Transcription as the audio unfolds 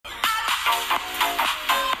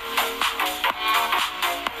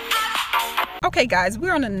Okay guys,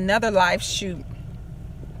 we're on another live shoot.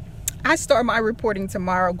 I start my reporting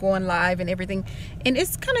tomorrow, going live and everything, and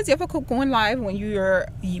it's kind of difficult going live when you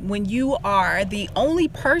are the only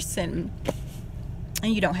person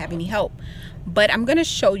and you don't have any help. But I'm going to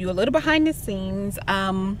show you a little behind the scenes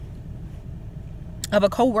of a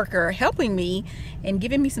co-worker helping me and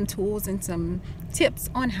giving me some tools and some tips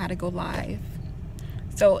on how to go live.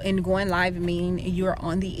 So in going live, I mean you're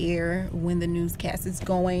on the air when the newscast is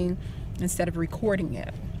going instead of recording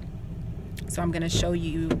it. So I'm going to show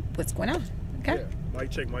you what's going on. Okay. Yeah.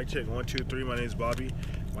 Mic check, mic check. 1, 2, 3. My name's Bobby.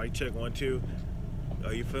 Mic check. 1, 2.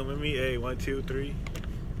 Are you filming me? Hey, 1, 2, 3.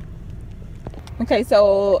 Okay,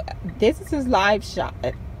 so this is his live shot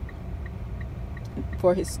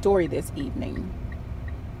for his story this evening.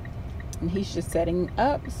 And he's just setting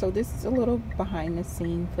up. So this is a little behind the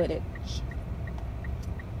scene footage.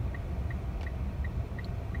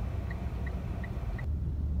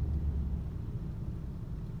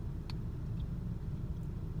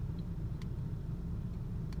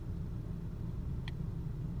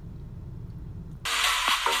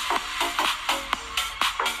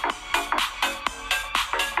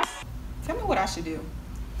 Tell me what I should do.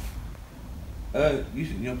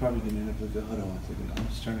 You'll probably get in with the hold on 1 second. I'm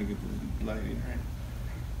just trying to get the lighting right.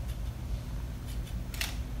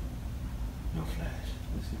 No flash.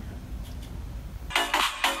 Let's see.